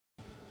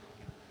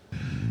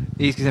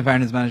Eastleigh St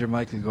Farnham's manager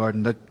Michael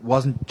Gordon. That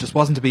wasn't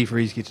to be for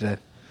Eastleigh today.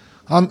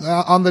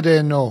 On the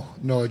day, no.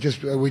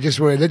 We just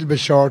were a little bit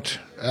short.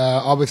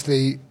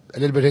 Obviously, a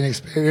little bit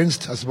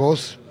inexperienced, I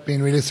suppose,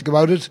 being realistic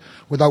about it,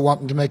 without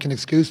wanting to make an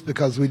excuse,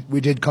 because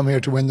we did come here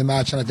to win the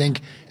match, and I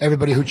think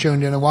everybody who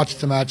tuned in and watched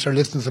the match or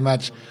listened to the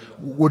match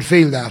would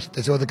feel that.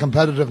 This was a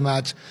competitive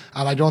match,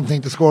 and I don't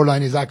think the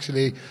scoreline is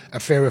actually a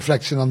fair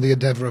reflection on the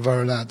endeavour of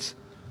our lads.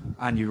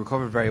 And you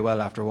recovered very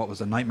well after what was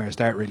a nightmare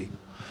start, really.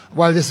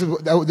 Well, this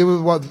was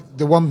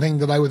the one thing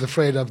that I was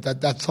afraid of,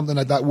 that something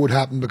like that would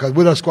happen, because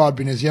with our squad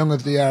being as young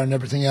as they are and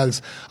everything else,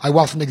 I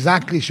wasn't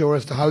exactly sure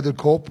as to how they'd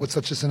cope with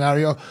such a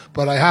scenario,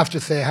 but I have to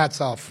say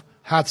hats off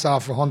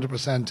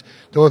 100%.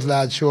 Those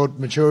lads showed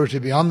maturity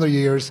beyond their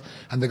years,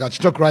 and they got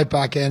stuck right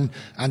back in,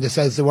 and they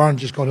said they weren't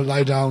just going to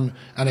lie down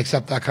and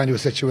accept that kind of a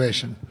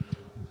situation.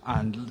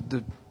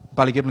 And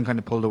Ballygiblin kind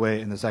of pulled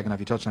away in the second half.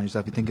 You touched on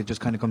yourself. You think it just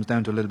kind of comes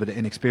down to a little bit of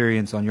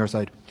inexperience on your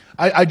side?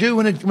 I do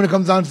when it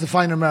comes down to the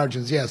finer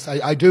margins, yes.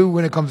 I do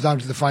when it comes down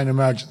to the finer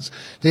margins.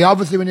 They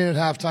obviously went in at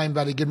half-time,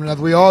 Ballygiblin, as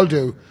we all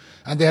do,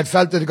 and they had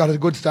felt that they got a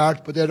good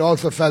start, but they had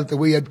also felt that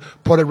we had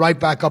put it right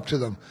back up to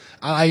them.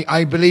 And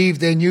I believe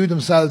they knew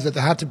themselves that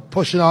they had to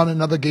push it on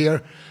another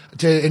gear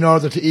in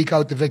order to eke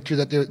out the victory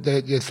that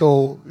they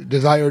so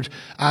desired.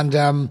 And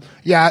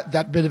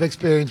that bit of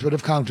experience would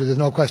have counted. There's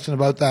no question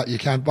about that. You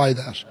can't buy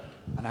that.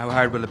 And how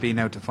hard will it be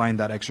now to find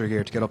that extra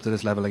gear to get up to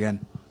this level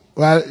again?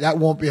 Well, that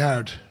won't be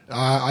hard.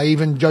 I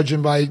even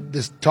judging by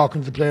this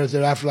talking to the players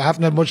thereafter, I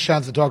haven't had much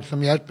chance to talk to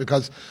them yet,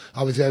 because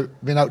obviously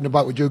I've been out and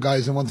about with you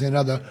guys and one thing and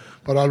another,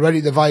 but already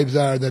the vibes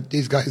are that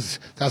these guys,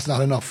 that's not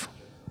enough.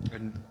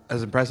 And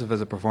as impressive as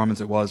a performance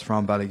it was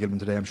from Ballygiblin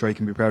today, I'm sure you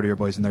can be proud of your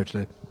boys in there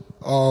today.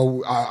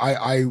 Oh,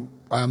 I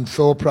am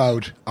so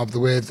proud of the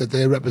way that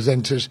they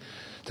represented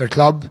their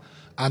club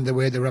and the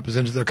way they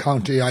represented their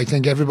county. I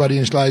think everybody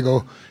in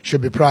Sligo should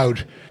be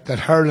proud that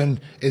hurling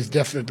is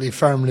definitely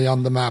firmly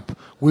on the map.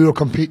 We were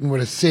competing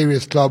with a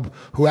serious club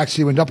who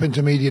actually went up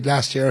intermediate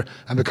last year,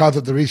 and because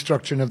of the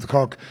restructuring of the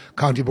Cork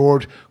County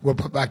Board, were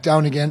put back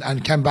down again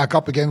and came back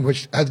up again,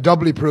 which has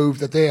doubly proved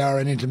that they are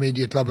an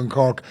intermediate club in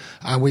Cork,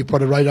 and we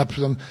put it right up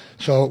to them.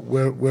 So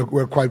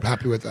we're quite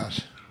happy with that.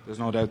 There's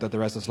no doubt that the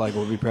rest of Sligo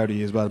will be proud of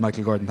you as well.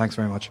 Michael Gordon, thanks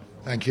very much.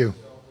 Thank you.